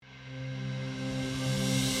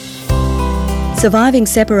Surviving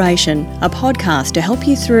Separation, a podcast to help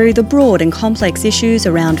you through the broad and complex issues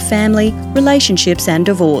around family, relationships and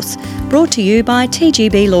divorce. Brought to you by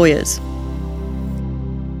TGB Lawyers.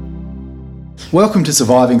 Welcome to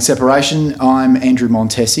Surviving Separation. I'm Andrew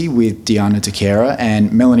Montesi with Dichiera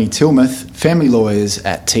and Melanie Tilmouth, family lawyers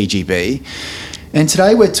at TGB. And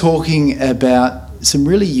today we're talking about some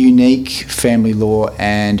really unique family law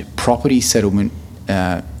and property settlement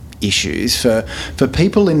issues for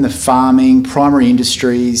people in the farming, primary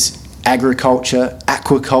industries, agriculture,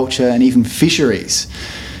 aquaculture and even fisheries.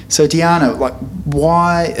 So Diana,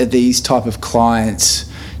 why are these type of clients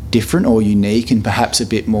different or unique and perhaps a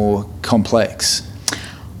bit more complex?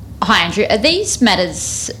 Hi Andrew, these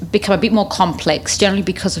matters become a bit more complex generally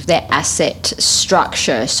because of their asset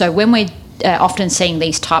structure. So when we're often seeing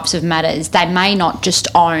these types of matters, they may not just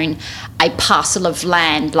own a parcel of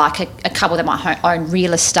land like a couple that might own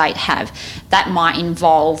real estate have. That might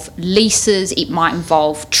involve leases, it might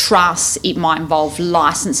involve trusts, it might involve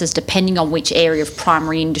licenses depending on which area of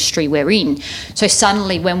primary industry we're in. So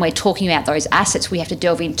suddenly when we're talking about those assets, we have to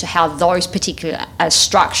delve into how those particular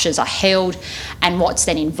structures are held and what's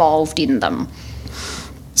then involved in them.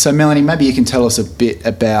 So Melanie, maybe you can tell us a bit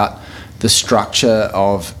about the structure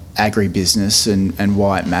of agribusiness and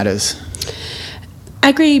why it matters.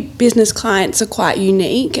 Agribusiness clients are quite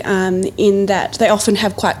unique in that they often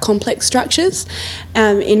have quite complex structures.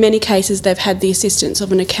 In many cases, they've had the assistance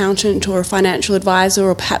of an accountant or a financial advisor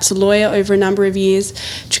or perhaps a lawyer over a number of years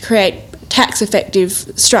to create tax-effective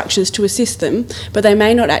structures to assist them, but they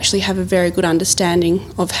may not actually have a very good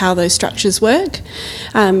understanding of how those structures work.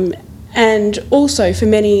 And also for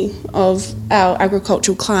many of our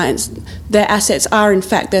agricultural clients, their assets are in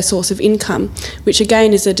fact their source of income, which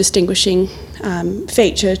again is a distinguishing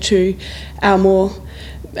feature to our more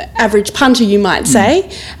average punter, you might say,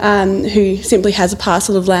 who simply has a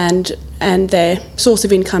parcel of land and their source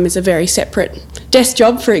of income is a very separate desk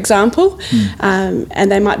job, for example,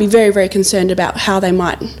 and they might be very, very concerned about how they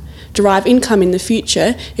might derive income in the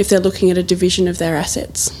future if they're looking at a division of their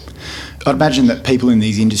assets. I'd imagine that people in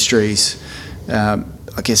these industries, are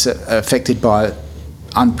affected by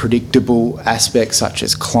unpredictable aspects such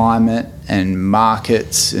as climate and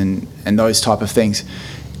markets and those type of things.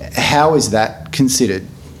 How is that considered?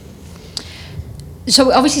 So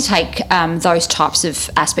we obviously take those types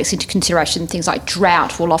of aspects into consideration. Things like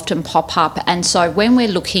drought will often pop up. And so when we're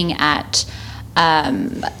looking at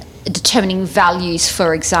determining values,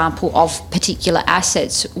 for example, of particular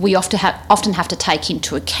assets, we often have to take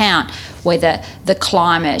into account whether the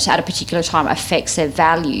climate at a particular time affects their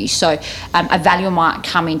value. So a valuer might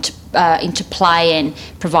come into play and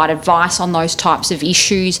provide advice on those types of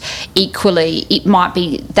issues. Equally, it might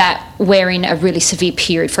be that we're in a really severe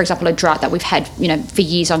period, for example, a drought that we've had, for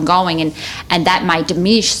years ongoing, and that may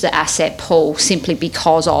diminish the asset pool simply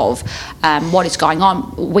because of what is going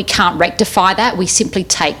on. We can't rectify that. We simply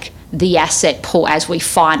take the asset pool as we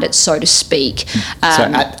find it, so to speak. So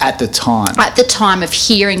at the time? At the time of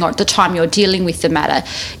hearing or at the time you're dealing with the matter,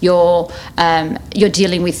 you're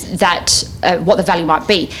dealing with that, what the value might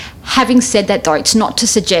be. Having said that, though, it's not to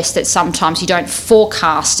suggest that sometimes you don't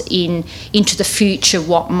forecast into the future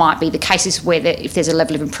what might be the cases where if there's a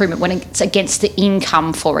level of improvement. When it's against the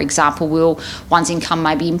income, for example, will one's income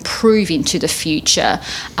maybe improve into the future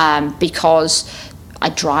because a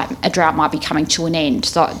drought might be coming to an end.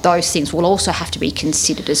 So those things will also have to be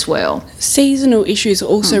considered as well. Seasonal issues are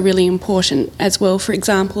also really important as well. For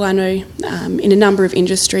example, I know in a number of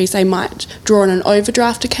industries they might draw on an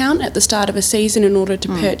overdraft account at the start of a season in order to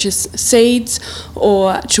purchase seeds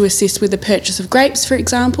or to assist with the purchase of grapes, for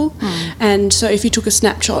example. And so if you took a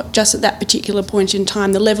snapshot just at that particular point in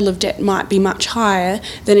time, the level of debt might be much higher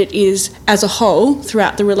than it is as a whole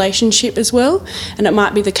throughout the relationship as well. And it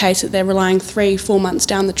might be the case that they're relying 3-4 months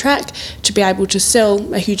down the track to be able to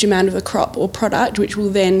sell a huge amount of a crop or product, which will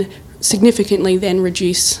then significantly then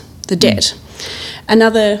reduce the debt.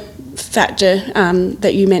 Another factor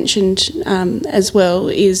that you mentioned as well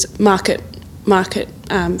is market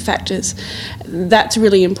factors. That's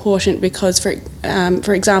really important because,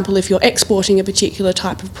 for example, if you're exporting a particular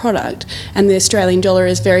type of product and the Australian dollar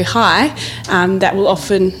is very high, that will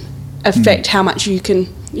often affect how much you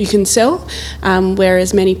can sell,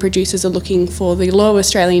 whereas many producers are looking for the low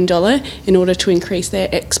Australian dollar in order to increase their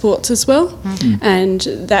exports as well. And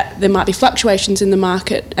that there might be fluctuations in the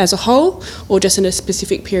market as a whole or just in a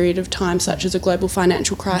specific period of time, such as a global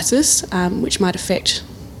financial crisis, which might affect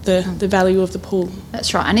the value of the pool.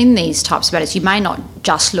 That's right. And in these types of matters, you may not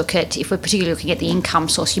just look at, if we're particularly looking at the income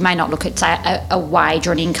source, you may not look at, say, a wage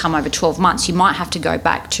or an income over 12 months. You might have to go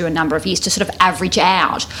back to a number of years to sort of average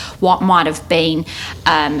out what might have been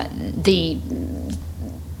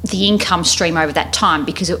the income stream over that time,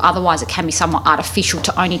 because otherwise it can be somewhat artificial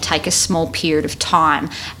to only take a small period of time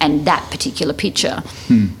and that particular picture.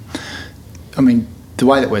 I mean, the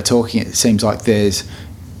way that we're talking, it seems like there's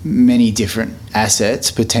many different assets,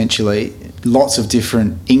 potentially, lots of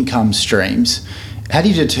different income streams. How do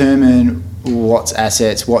you determine what's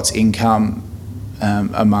assets, what's income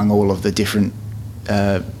among all of the different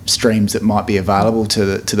streams that might be available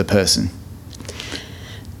to the person?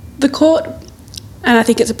 The court, and I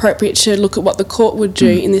think it's appropriate to look at what the court would do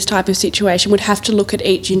in this type of situation, would have to look at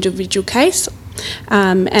each individual case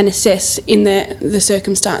and assess in the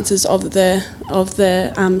circumstances of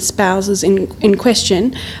the spouses in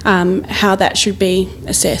question how that should be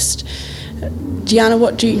assessed. Diana,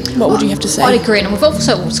 what would you have to say? I'd agree, and we've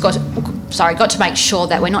also got to make sure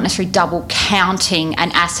that we're not necessarily double counting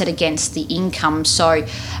an asset against the income. So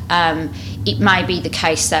it may be the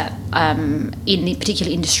case that in the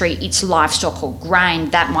particular industry it's livestock or grain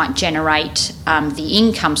that might generate the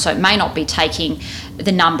income. So it may not be taking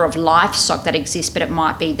the number of livestock that exists, but it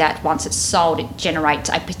might be that once it's sold it generates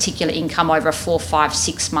a particular income over a 4, 5,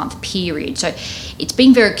 6 month period. So it's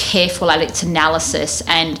being very careful at its analysis,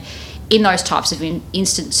 and in those types of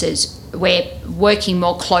instances we're working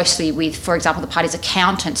more closely with, for example, the parties'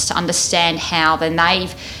 accountants to understand how then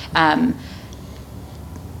they've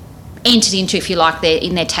entered into, if you like,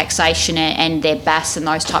 in their taxation and their BAS and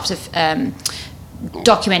those types of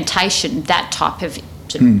documentation, that type of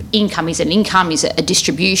income. Is it an income? Is it a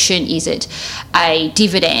distribution? Is it a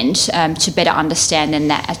dividend? To better understand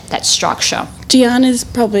that structure. Diana's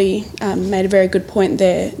probably made a very good point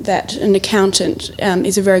there, that an accountant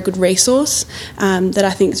is a very good resource that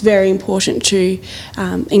I think is very important to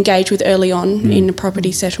engage with early on in a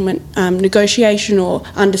property settlement negotiation or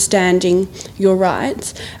understanding your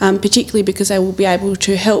rights, particularly because they will be able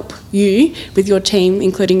to help you with your team,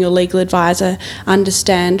 including your legal advisor,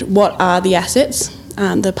 understand what are the assets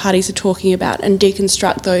the parties are talking about and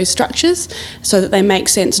deconstruct those structures so that they make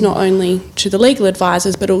sense not only to the legal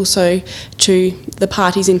advisors but also to the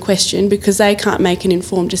parties in question, because they can't make an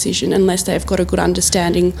informed decision unless they've got a good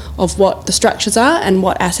understanding of what the structures are and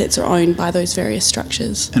what assets are owned by those various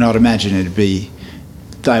structures. And I'd imagine they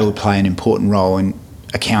would play an important role in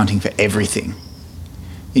accounting for everything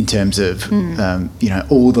in terms of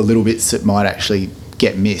all the little bits that might actually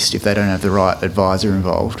get missed if they don't have the right advisor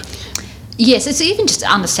involved. Yes, it's even just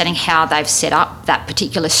understanding how they've set up that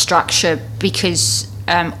particular structure, because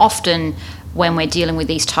often when we're dealing with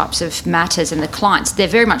these types of matters and the clients, they're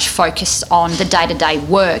very much focused on the day-to-day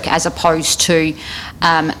work as opposed to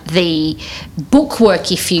the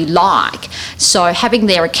bookwork, if you like. So having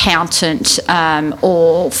their accountant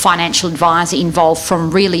or financial advisor involved from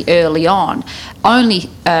really early on only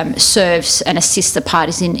serves and assists the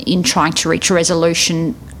parties in trying to reach a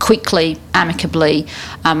resolution quickly, amicably,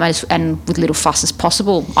 and with little fuss as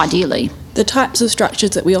possible, ideally. The types of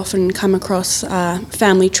structures that we often come across are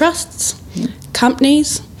family trusts,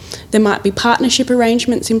 companies. There might be partnership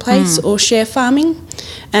arrangements in place or share farming,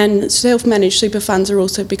 and self-managed super funds are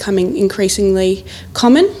also becoming increasingly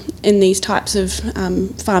common in these types of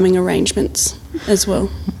farming arrangements as well.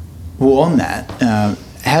 Well, on that,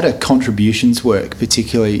 how do contributions work,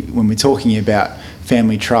 particularly when we're talking about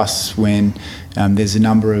family trusts, when there's a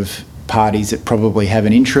number of parties that probably have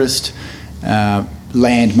an interest?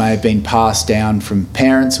 Land may have been passed down from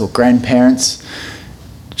parents or grandparents.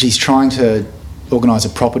 She's trying to organise a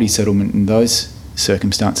property settlement in those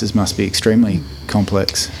circumstances must be extremely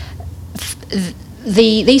complex.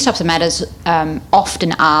 These types of matters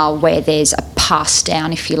often are where there's a pass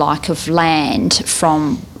down, if you like, of land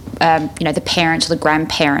from the parents or the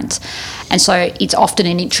grandparents. And so it's often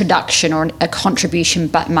an introduction or a contribution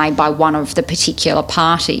but made by one of the particular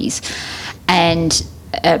parties. And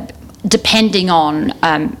depending on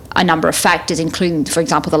a number of factors, including, for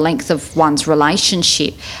example, the length of one's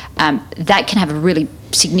relationship, that can have a really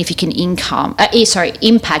significant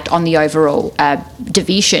impact on the overall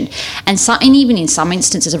division. And even in some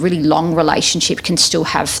instances, a really long relationship can still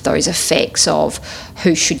have those effects of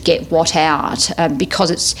who should get what out, because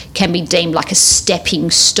it can be deemed like a stepping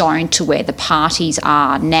stone to where the parties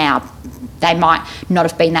are now. They might not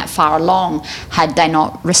have been that far along had they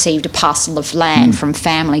not received a parcel of land from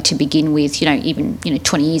family to begin with, even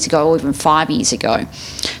 20 years ago or even 5 years ago.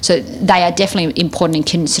 So they are definitely important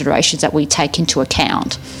considerations that we take into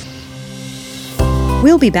account.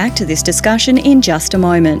 We'll be back to this discussion in just a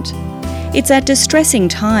moment. It's at distressing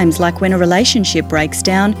times like when a relationship breaks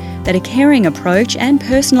down that a caring approach and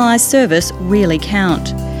personalised service really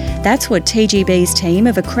count. That's what TGB's team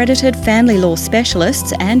of accredited family law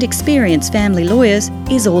specialists and experienced family lawyers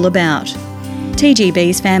is all about.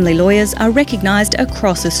 TGB's family lawyers are recognised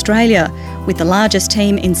across Australia, with the largest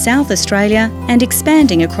team in South Australia and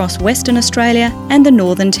expanding across Western Australia and the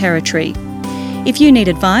Northern Territory. If you need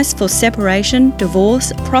advice for separation,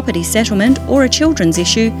 divorce, property settlement or a children's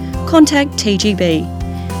issue, contact TGB.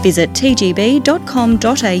 Visit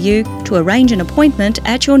tgb.com.au to arrange an appointment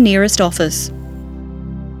at your nearest office.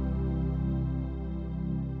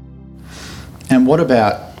 And what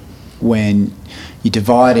about when you're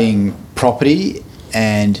dividing property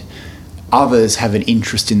and others have an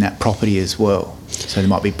interest in that property as well? So there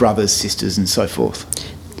might be brothers, sisters and so forth.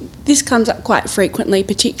 This comes up quite frequently,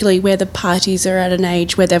 particularly where the parties are at an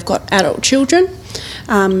age where they've got adult children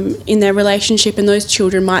in their relationship, and those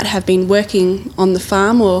children might have been working on the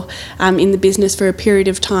farm or in the business for a period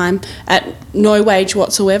of time at no wage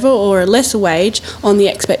whatsoever or a lesser wage, on the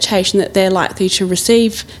expectation that they're likely to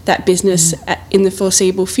receive that business in the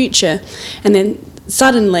foreseeable future. And then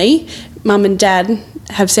suddenly mum and dad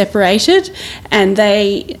have separated and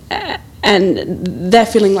they're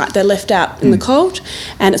feeling like they're left out in the cold,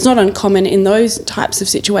 and it's not uncommon in those types of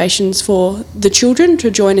situations for the children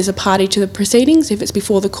to join as a party to the proceedings if it's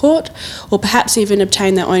before the court, or perhaps even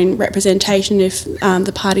obtain their own representation if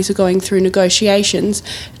the parties are going through negotiations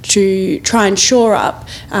to try and shore up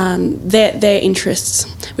their interests,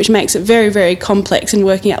 which makes it very, very complex in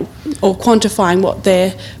working out or quantifying what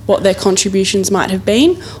their contributions might have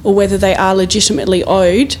been, or whether they are legitimately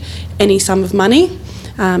owed any sum of money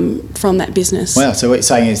from that business. Wow, so what you're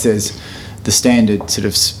saying is there's the standard sort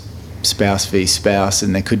of spouse v spouse,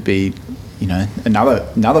 and there could be, you know,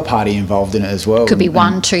 another party involved in it as well. Could be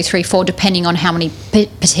 1, 2, 3, 4, depending on how many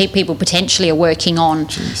people potentially are working on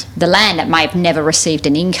the land that may have never received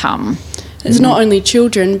an income. It's not only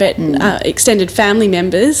children, but extended family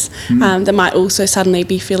members that might also suddenly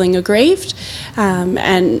be feeling aggrieved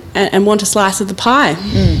and want a slice of the pie.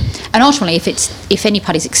 And ultimately, if any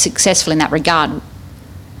party's successful in that regard,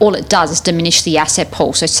 all it does is diminish the asset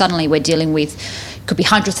pool. So suddenly we're dealing with, could be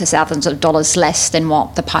hundreds of thousands of dollars less than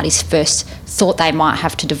what the parties first thought they might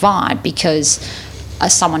have to divide, because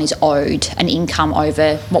someone is owed an income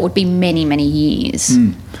over what would be many, many years.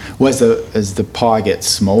 Well, as the pie gets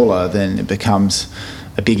smaller, then it becomes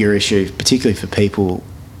a bigger issue, particularly for people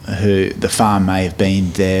who the farm may have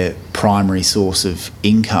been their primary source of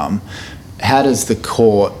income. How does the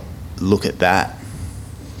court look at that?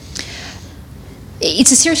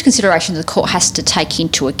 It's a serious consideration that the court has to take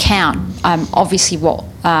into account. Obviously, what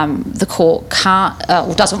the court can't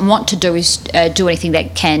or doesn't want to do is do anything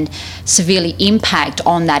that can severely impact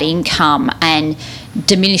on that income and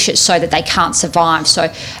diminish it so that they can't survive. So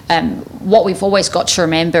what we've always got to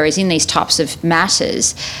remember is, in these types of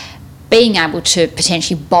matters, being able to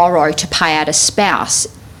potentially borrow to pay out a spouse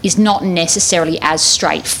is not necessarily as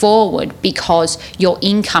straightforward, because your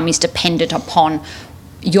income is dependent upon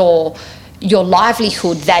your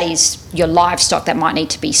livelihood, that is your livestock that might need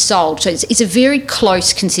to be sold. So it's a very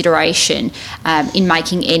close consideration in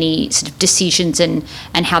making any sort of decisions and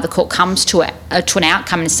how the court comes to an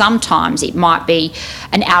outcome. And sometimes it might be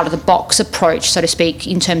an out-of-the-box approach, so to speak,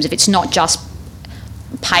 in terms of it's not just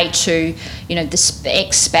pay to, you know, the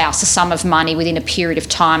ex-spouse a sum of money within a period of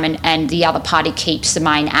time and the other party keeps the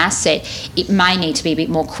main asset. It may need to be a bit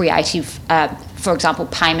more creative, for example,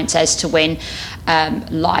 payments as to when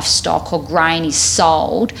livestock or grain is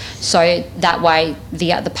sold, so that way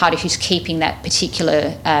the party who's keeping that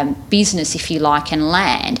particular business, if you like, and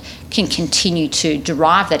land can continue to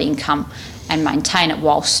derive that income and maintain it,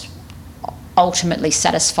 whilst ultimately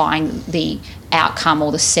satisfying the outcome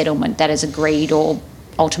or the settlement that is agreed or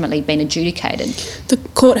ultimately been adjudicated. The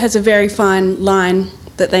court has a very fine line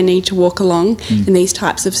that they need to walk along in these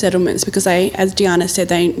types of settlements, because they, as Diana said,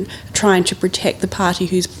 they're trying to protect the party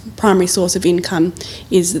whose primary source of income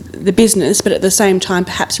is the business, but at the same time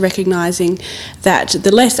perhaps recognising that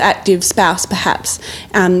the less active spouse perhaps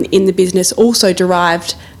in the business also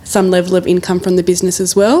derived some level of income from the business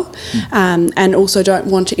as well, and also don't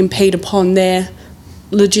want to impede upon their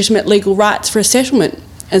legitimate legal rights for a settlement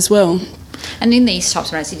as well. And in these types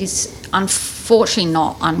of matters, it is unfortunately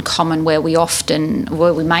not uncommon where we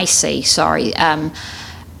may see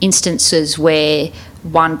instances where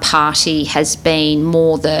one party has been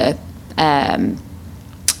more the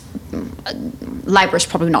labourer is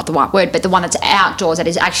probably not the right word, but the one that's outdoors, that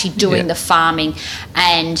is actually doing the farming,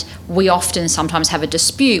 and we often sometimes have a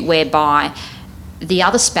dispute whereby the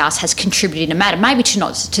other spouse has contributed in a matter, maybe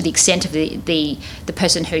not to the extent of the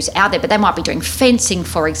person who's out there, but they might be doing fencing,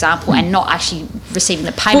 for example, and not actually receiving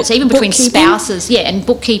the payments. Even between spouses, and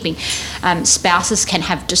bookkeeping, spouses can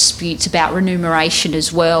have disputes about remuneration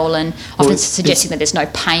as well, and often suggesting that there's no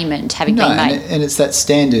payment having been made. And it's that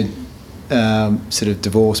standard sort of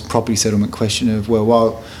divorce property settlement question of, well,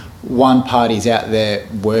 while one party's out there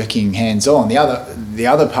working hands-on, the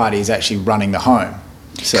other party is actually running the home.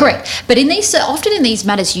 So. Correct. But often in these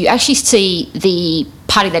matters, you actually see the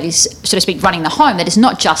party that is, so to speak, running the home, that is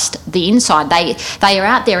not just the inside. They are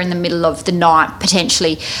out there in the middle of the night,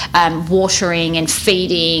 potentially watering and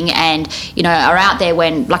feeding, and are out there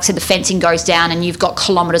when, like I said, the fencing goes down and you've got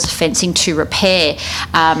kilometres of fencing to repair,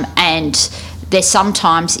 and there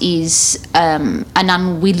sometimes is an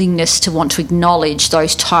unwillingness to want to acknowledge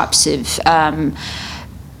those types of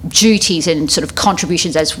duties and sort of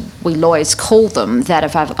contributions, as we lawyers call them, that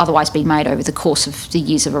have otherwise been made over the course of the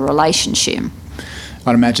years of a relationship.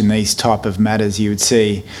 I'd imagine these type of matters, you would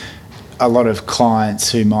see a lot of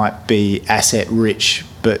clients who might be asset rich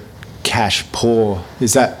but cash poor.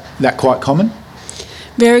 Is that quite common?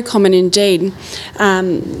 Very common indeed.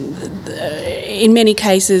 In many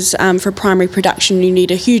cases, for primary production, you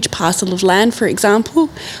need a huge parcel of land, for example,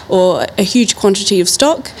 or a huge quantity of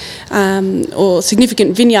stock, or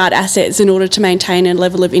significant vineyard assets in order to maintain a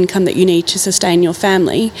level of income that you need to sustain your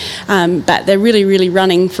family. But they're really, really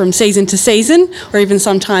running from season to season, or even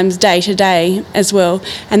sometimes day to day as well.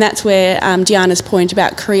 And that's where Diana's point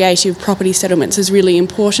about creative property settlements is really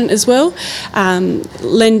important as well.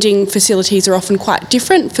 Lending facilities are often quite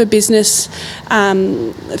different for businesses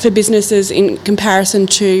in comparison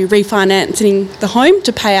to refinancing the home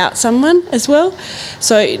to pay out someone as well.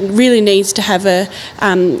 So it really needs to have a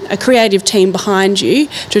creative team behind you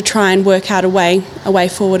to try and work out a way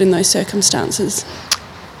forward in those circumstances.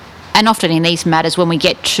 And often in these matters, when we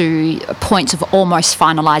get to points of almost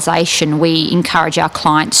finalisation, we encourage our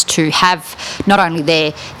clients to have not only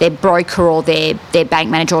their broker or their bank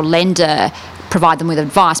manager or lender provide them with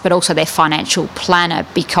advice, but also their financial planner,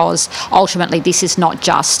 because ultimately this is not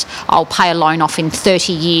just, I'll pay a loan off in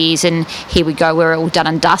 30 years and here we go, we're all done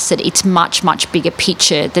and dusted. It's much, much bigger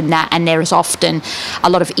picture than that, and there is often a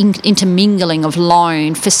lot of intermingling of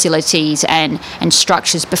loan facilities and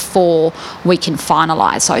structures before we can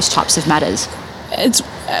finalise those types of matters. It's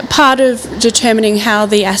part of determining how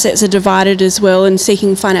the assets are divided as well, and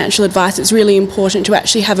seeking financial advice. It's really important to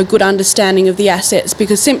actually have a good understanding of the assets,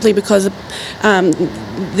 because simply because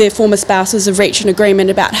their former spouses have reached an agreement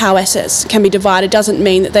about how assets can be divided doesn't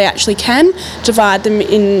mean that they actually can divide them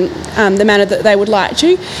in the manner that they would like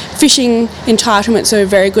to. Fishing entitlements are a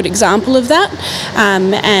very good example of that,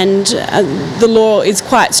 and the law is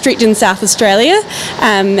quite strict in South Australia,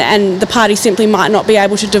 and the party simply might not be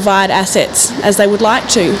able to divide assets as they would like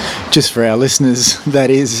to. Just for our listeners,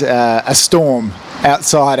 that is a storm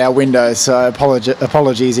outside our window, so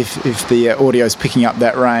apologies if the audio is picking up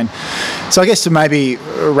that rain. So I guess to maybe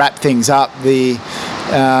wrap things up, we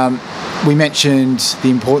mentioned the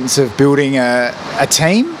importance of building a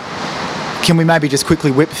team. Can we maybe just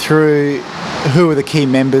quickly whip through who are the key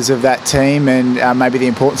members of that team, and maybe the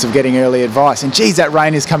importance of getting early advice? And geez, that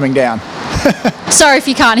rain is coming down. Sorry if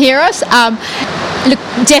you can't hear us. Look,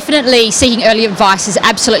 definitely seeking early advice is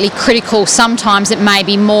absolutely critical. Sometimes it may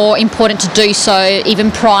be more important to do so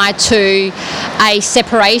even prior to a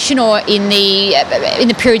separation, or in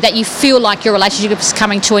the period that you feel like your relationship is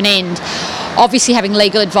coming to an end. Obviously, having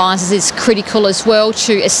legal advisors is critical as well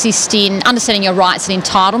to assist in understanding your rights and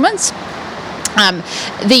entitlements.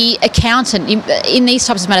 The accountant, in these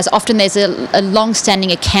types of matters, often there's a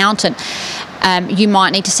long-standing accountant you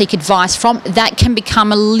might need to seek advice from. That can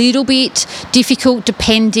become a little bit difficult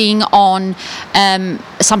depending on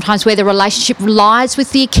sometimes where the relationship lies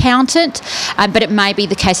with the accountant, but it may be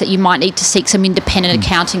the case that you might need to seek some independent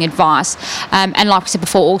accounting advice. And like I said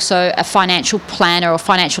before, also a financial planner or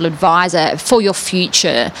financial advisor for your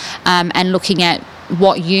future, and looking at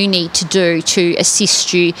what you need to do to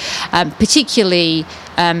assist you, particularly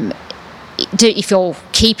if you're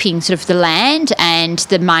keeping sort of the land and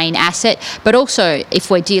the main asset, but also if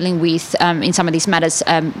we're dealing with, in some of these matters,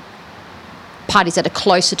 parties that are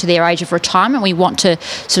closer to their age of retirement, we want to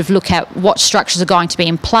sort of look at what structures are going to be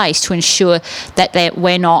in place to ensure that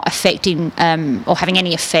we're not affecting or having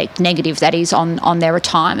any effect negative, that is, on their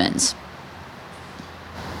retirements.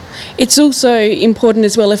 It's also important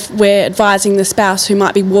as well, if we're advising the spouse who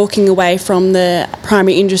might be walking away from the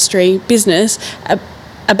primary industry business,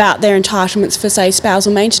 about their entitlements for, say,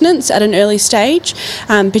 spousal maintenance at an early stage,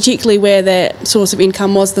 particularly where their source of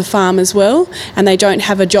income was the farm as well, and they don't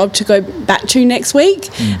have a job to go back to next week.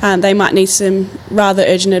 They might need some rather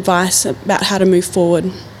urgent advice about how to move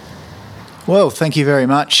forward. Well, thank you very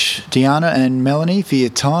much, Dichiera and Melanie, for your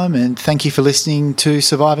time, and thank you for listening to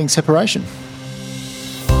Surviving Separation.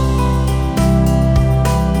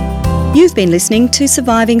 You've been listening to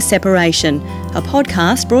Surviving Separation, a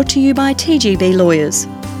podcast brought to you by TGB Lawyers.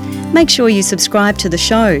 Make sure you subscribe to the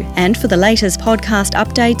show, and for the latest podcast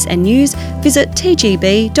updates and news, visit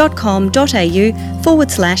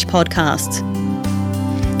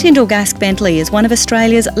tgb.com.au/podcasts. Tyndall Gask Bentley is one of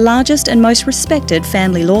Australia's largest and most respected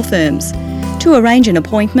family law firms. To arrange an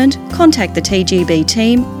appointment, contact the TGB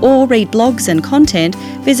team or read blogs and content,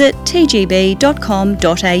 visit tgb.com.au.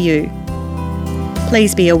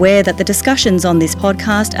 Please be aware that the discussions on this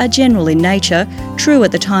podcast are general in nature, true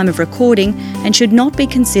at the time of recording, and should not be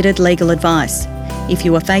considered legal advice. If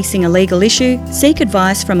you are facing a legal issue, seek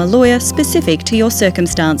advice from a lawyer specific to your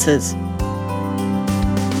circumstances.